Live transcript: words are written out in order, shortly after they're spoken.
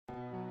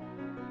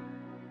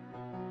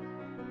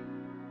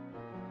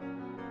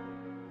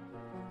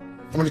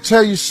I'm going to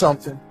tell you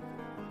something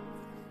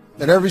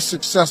that every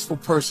successful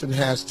person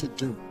has to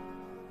do,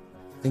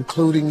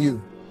 including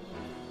you.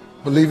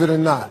 Believe it or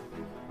not,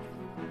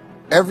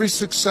 every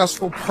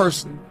successful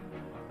person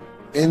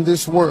in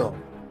this world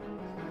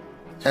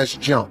has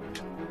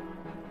jumped.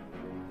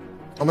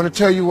 I'm going to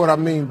tell you what I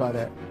mean by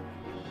that.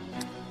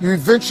 You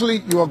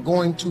are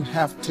going to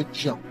have to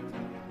jump.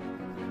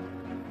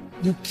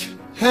 You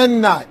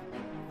cannot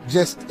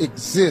just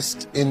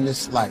exist in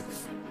this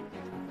life.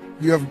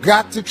 You have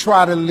got to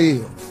try to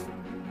live.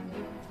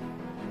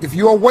 If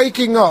you are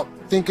waking up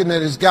thinking that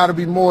there's got to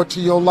be more to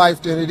your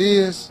life than it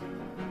is,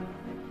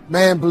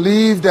 man,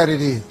 believe that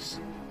it is.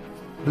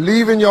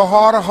 Believe in your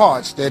heart of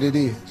hearts that it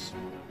is.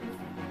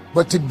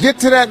 But to get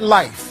to that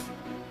life,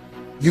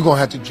 you're going to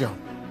have to jump.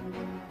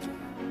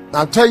 Now,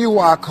 I'll tell you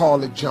why I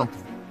call it jumping.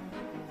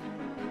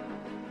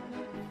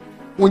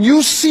 When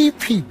you see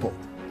people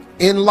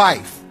in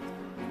life,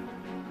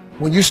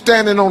 when you're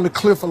standing on the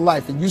cliff of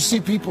life and you see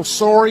people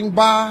soaring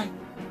by,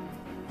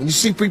 when you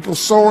see people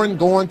soaring,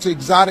 going to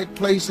exotic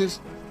places,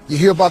 you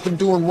hear about them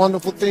doing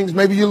wonderful things.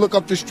 Maybe you look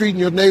up the street and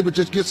your neighbor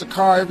just gets a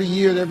car every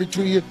year, every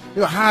 2 years.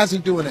 You know, how is he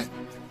doing that?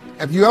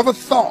 Have you ever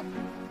thought,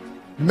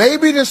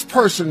 maybe this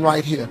person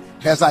right here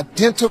has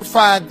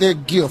identified their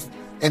gift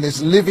and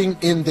is living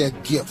in their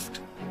gift?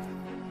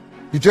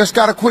 You just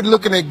got to quit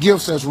looking at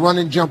gifts as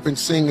running, jumping,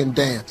 sing, and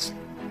dance.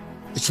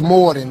 It's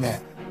more than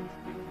that.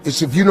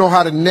 It's if you know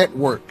how to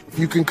network, if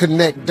you can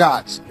connect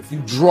dots, if you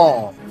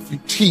draw, if you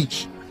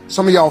teach.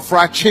 Some of y'all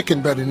fry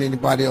chicken better than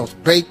anybody else,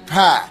 bake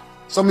pie.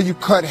 Some of you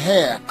cut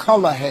hair,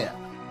 color hair.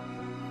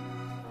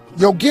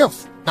 Your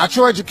gift, not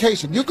your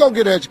education. You go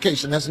get an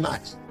education, that's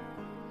nice.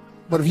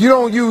 But if you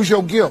don't use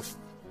your gift,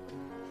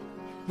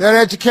 that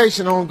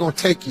education only gonna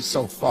take you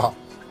so far.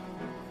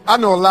 I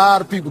know a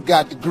lot of people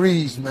got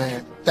degrees,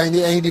 man, thing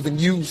they ain't even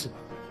using.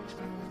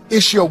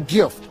 It's your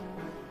gift.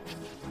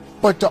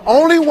 But the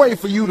only way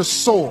for you to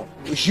soar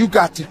is you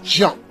got to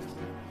jump.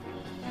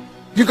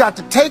 You got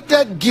to take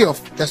that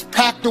gift that's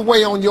packed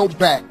away on your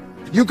back.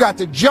 You got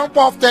to jump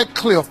off that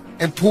cliff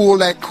and pull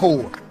that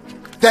cord.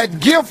 That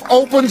gift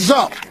opens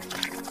up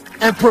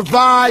and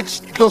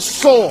provides the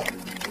soar.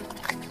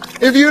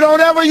 If you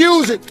don't ever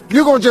use it,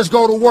 you're going to just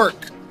go to work.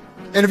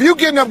 And if you're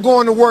getting up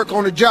going to work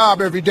on a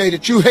job every day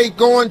that you hate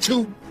going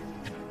to,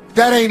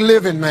 that ain't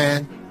living,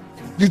 man.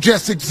 You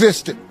just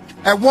existed.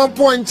 At one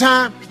point in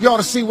time, you ought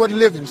to see what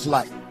living's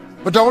like.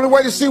 But the only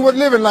way to see what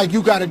living like,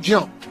 you got to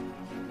jump.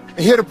 And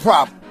here's the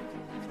problem.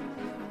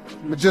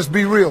 But just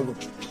be real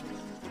with you.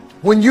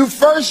 When you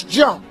first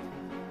jump,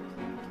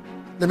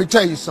 let me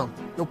tell you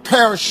something. Your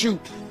parachute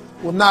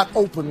will not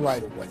open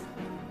right away.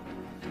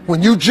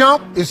 When you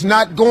jump, it's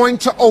not going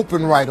to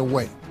open right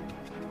away.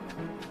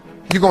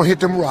 You're going to hit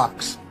them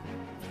rocks.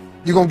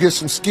 You're going to get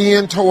some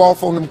skin tore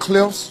off on them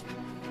cliffs.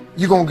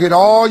 You're going to get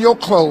all your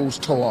clothes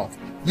tore off.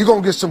 You're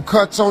going to get some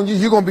cuts on you.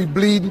 You're going to be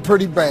bleeding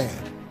pretty bad.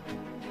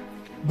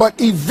 But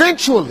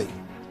eventually,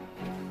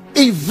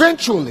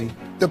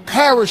 the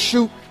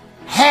parachute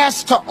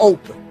has to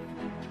open.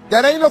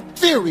 That ain't a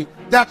theory,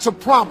 that's a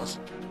promise.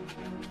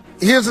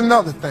 Here's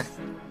another thing.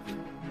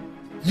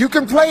 You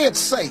can play it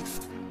safe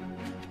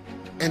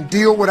and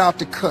deal without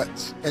the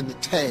cuts and the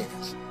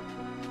tags.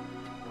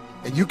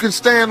 And you can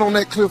stand on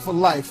that cliff of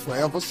life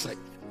forever safe.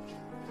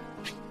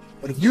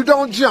 But if you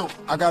don't jump,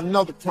 I got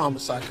another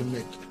promise I can make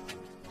you.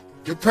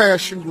 Your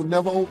parachute will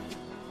never open.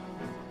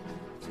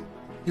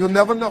 You'll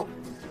never know.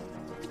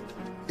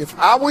 If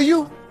I were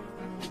you,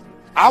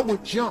 I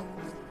would jump.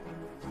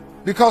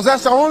 Because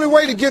that's the only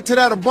way to get to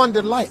that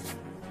abundant life.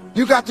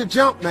 You got to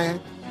jump, man.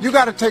 You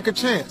got to take a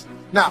chance.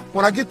 Now,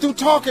 when I get through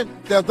talking,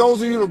 there are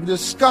those of you who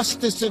discuss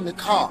this in the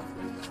car.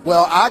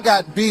 Well, I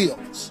got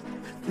bills.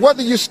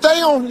 Whether you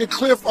stay on the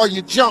cliff or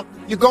you jump,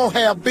 you're going to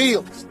have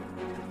bills.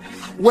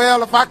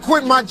 Well, if I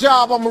quit my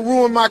job, I'm going to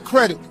ruin my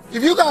credit.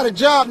 If you got a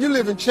job, you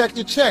live in check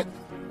to check.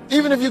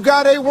 Even if you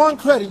got A1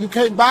 credit, you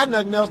can't buy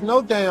nothing else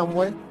no damn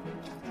way.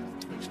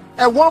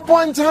 At one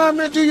point in time,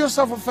 man, do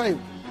yourself a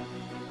favor.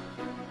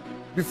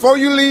 Before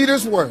you leave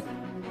this world,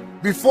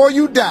 before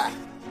you die,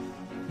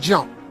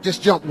 jump.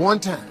 Just jump one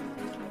time.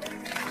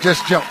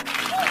 Just jump.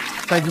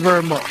 Thank you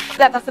very much.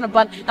 That's an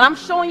abundant, and I'm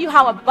showing you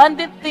how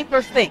abundant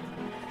thinkers think.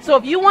 So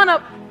if you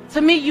want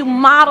to me, you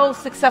model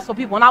successful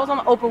people. When I was on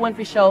the Oprah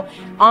Winfrey show,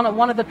 on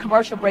one of the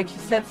commercial breaks, she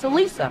said, "So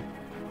Lisa,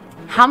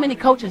 how many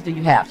coaches do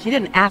you have?" She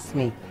didn't ask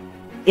me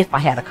if I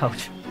had a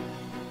coach.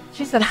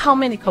 She said, "How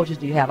many coaches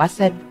do you have?" I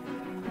said,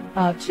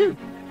 2.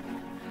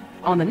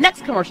 On the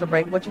next commercial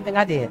break, what do you think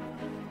I did?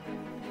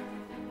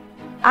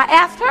 I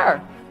asked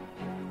her,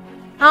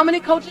 "How many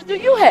coaches do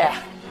you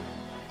have?"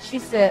 She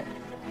said,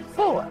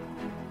 4.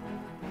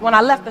 When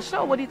I left the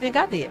show, what do you think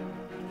I did?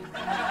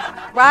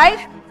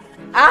 Right?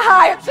 I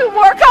hired 2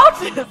 more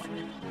coaches.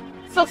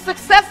 So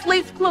success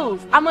leaves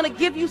clues. I'm going to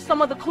give you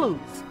some of the clues.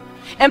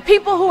 And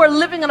people who are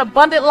living an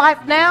abundant life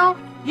now,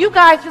 you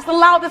guys just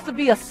allow this to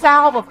be a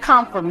salve of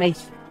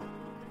confirmation.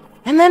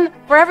 And then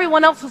for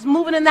everyone else who's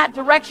moving in that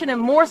direction and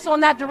more so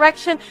in that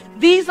direction,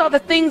 these are the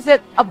things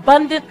that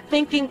abundant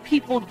thinking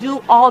people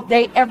do all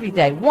day, every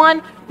day.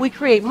 One, we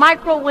create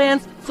micro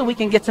wins so we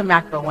can get to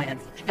macro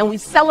wins. And we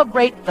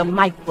celebrate the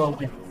micro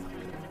wins.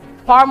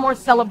 Far more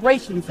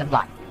celebrations in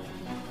life.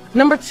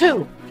 Number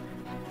two,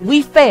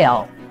 we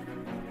fail,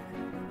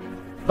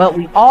 but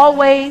we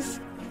always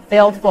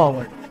fail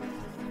forward.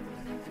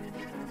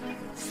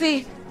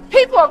 See,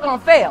 people are going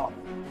to fail.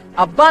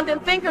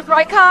 Abundant thinkers,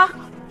 right, Ka?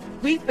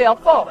 We fail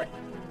forward.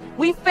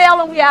 We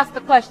fail and we ask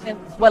the question,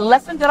 what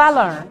lesson did I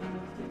learn?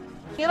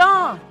 Get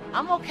on.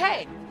 I'm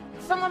okay.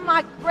 Some of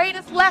my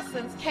greatest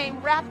lessons came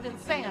wrapped in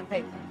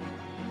sandpaper.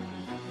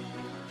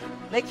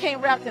 They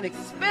came wrapped in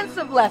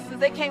expensive lessons.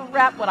 They came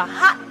wrapped with a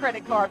hot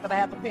credit card that I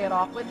had to pay it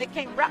off with. They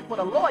came wrapped with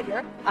a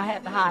lawyer I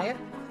had to hire.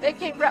 They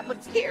came wrapped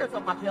with tears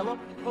on my pillow.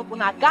 But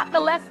when I got the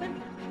lesson,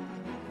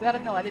 you better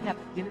know I didn't have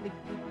to get it again.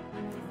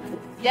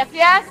 Yes,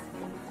 yes?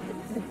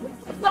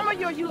 Some of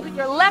you are using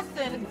your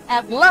lesson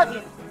as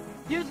luggage,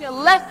 using your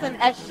lesson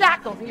as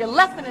shackles, and your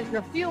lesson as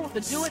your fuel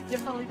to do it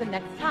differently the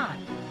next time.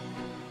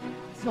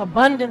 So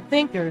abundant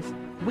thinkers,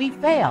 we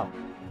fail.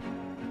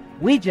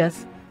 We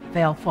just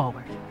fail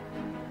forward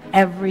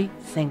every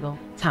single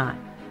time.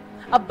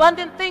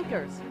 Abundant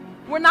thinkers,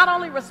 we're not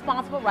only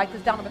responsible, write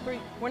this down, number 3,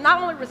 we're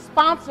not only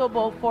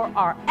responsible for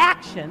our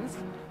actions,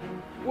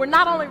 we're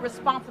not only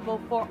responsible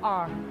for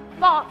our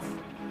thoughts.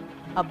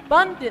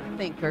 Abundant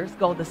thinkers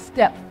go the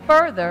step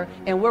further,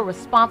 and we're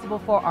responsible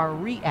for our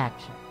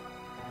reaction.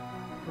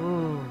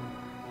 Ooh,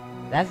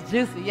 that's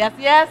juicy. Yes,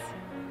 yes?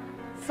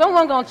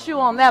 Someone gonna chew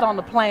on that on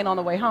the plane on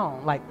the way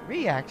home. Like,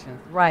 reactions,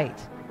 right.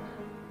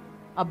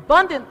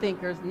 Abundant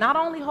thinkers not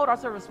only hold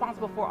ourselves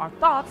responsible for our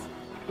thoughts,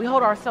 we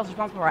hold ourselves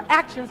responsible for our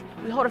actions,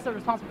 we hold ourselves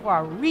responsible for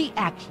our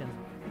reactions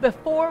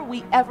before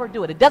we ever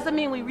do it. It doesn't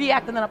mean we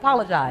react and then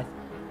apologize.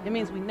 It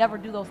means we never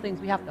do those things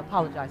we have to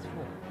apologize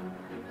for.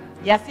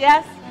 Yes,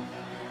 yes?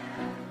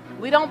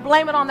 We don't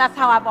blame it on that's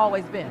how I've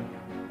always been.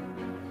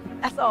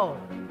 That's old.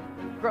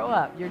 Grow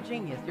up. You're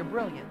genius. You're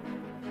brilliant.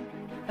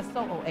 That's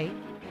so 08.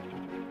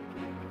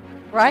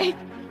 Right?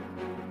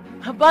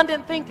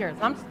 Abundant thinkers.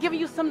 I'm just giving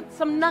you some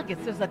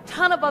nuggets. There's a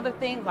ton of other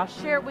things. I'll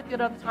share it with you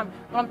another time.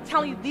 But I'm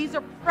telling you, these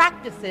are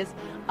practices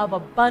of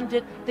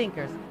abundant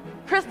thinkers.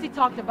 Christy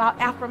talked about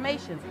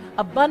affirmations.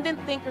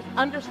 Abundant thinkers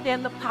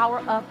understand the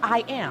power of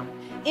I am.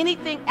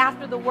 Anything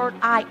after the word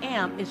I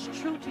am is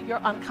true to your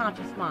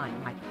unconscious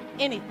mind. Like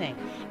anything.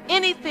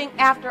 Anything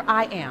after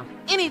I am.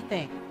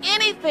 Anything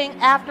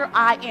after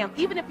I am.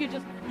 Even if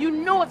you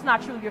know it's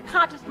not true, your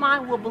conscious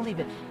mind will believe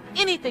it.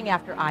 Anything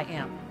after I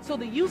am. So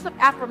the use of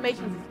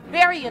affirmations is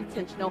very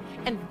intentional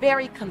and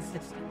very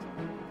consistent.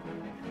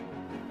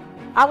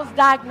 I was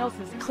diagnosed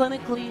as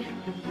clinically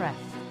depressed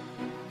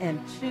in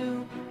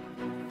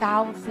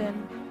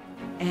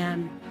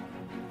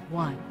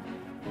 2001.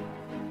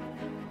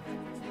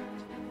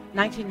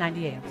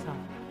 1998, I'm sorry.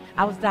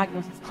 I was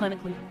diagnosed as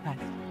clinically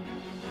depressed.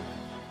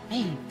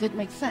 Man, didn't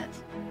make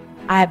sense.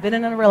 I had been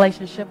in a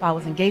relationship. I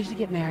was engaged to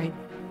get married.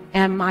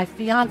 And my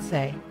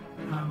fiance,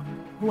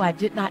 who I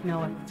did not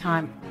know at the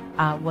time,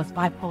 was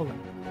bipolar.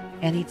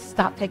 And he'd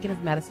stopped taking his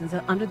medicines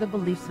and under the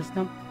belief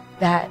system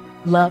that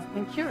love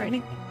can cure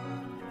anything.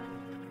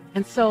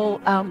 And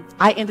so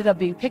I ended up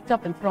being picked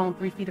up and thrown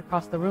 3 feet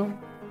across the room.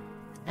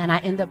 And I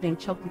ended up being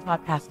choked until I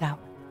passed out.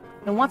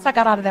 And once I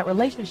got out of that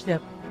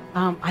relationship,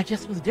 I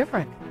just was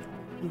different.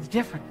 It was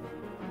different.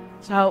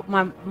 So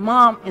my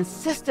mom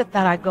insisted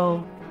that I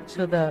go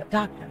to the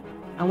doctor.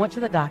 I went to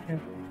the doctor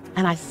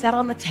and I sat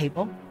on the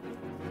table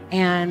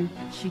and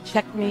she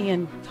checked me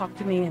and talked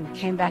to me and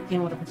came back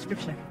in with a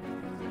prescription.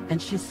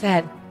 And she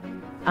said,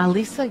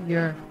 Lisa,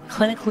 you're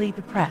clinically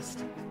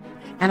depressed.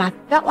 And I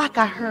felt like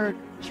I heard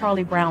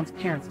Charlie Brown's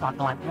parents talking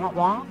like, wah,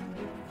 wah,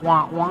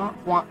 wah, wah,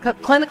 wah.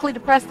 Clinically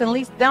depressed, at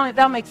least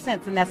that'll make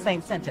sense in that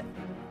same sentence.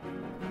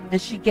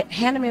 And she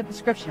handed me a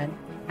prescription,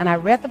 and I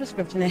read the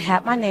prescription. It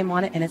had my name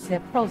on it, and it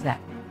said Prozac.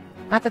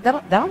 And I thought,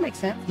 that don't make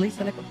sense.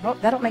 Lisa,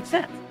 that don't make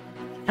sense.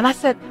 And I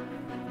said,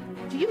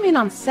 do you mean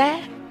I'm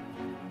sad?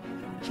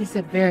 She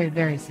said, very,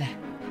 very sad.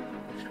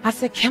 I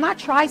said, can I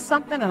try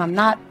something? And I'm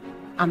not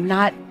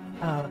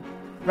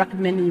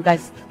recommending you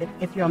guys,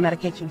 if you're on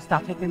medication,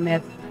 stop taking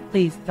meds.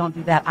 Please don't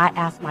do that. I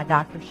asked my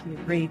doctor. She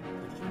agreed.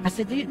 I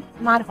said, do you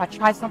mind if I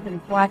try something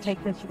before I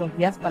take this? She goes,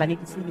 yes, but I need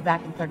to see you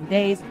back in 30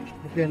 days.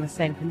 If you're in the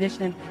same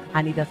condition,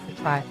 I need us to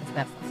try this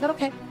medicine. I said,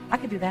 okay, I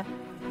can do that.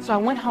 So I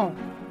went home,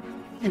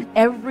 and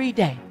every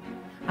day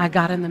I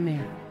got in the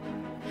mirror,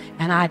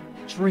 and I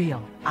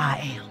drilled, I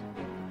am,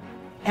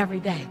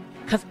 every day.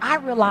 Because I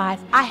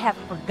realized I had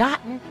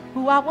forgotten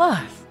who I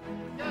was.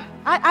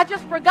 I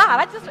just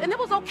forgot. And it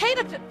was okay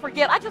to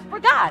forget. I just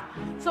forgot.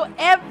 So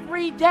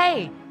every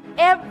day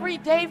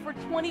for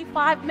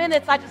 25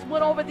 minutes, I just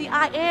went over the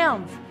I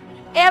ams.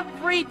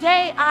 Every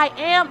day, I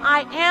am.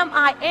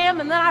 And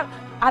then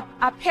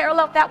I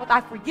paralleled that with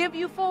I forgive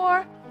you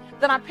for.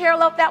 Then I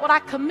paralleled that with I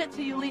commit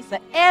to you,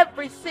 Lisa.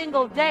 Every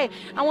single day.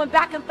 I went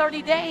back in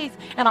 30 days,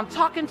 and I'm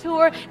talking to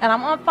her, and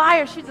I'm on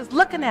fire. She's just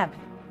looking at me.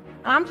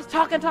 And I'm just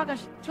talking.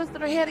 She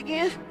twisted her head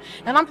again.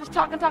 And I'm just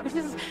talking. She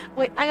says,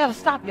 wait, I got to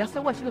stop you. I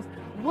said, what? She goes,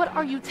 what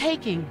are you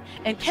taking?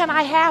 And can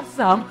I have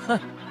some?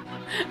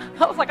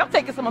 I was like, I'm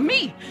taking some of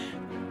me.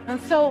 And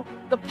so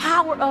the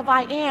power of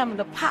I am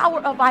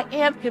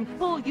can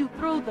pull you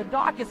through the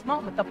darkest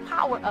moment. The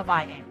power of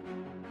I am.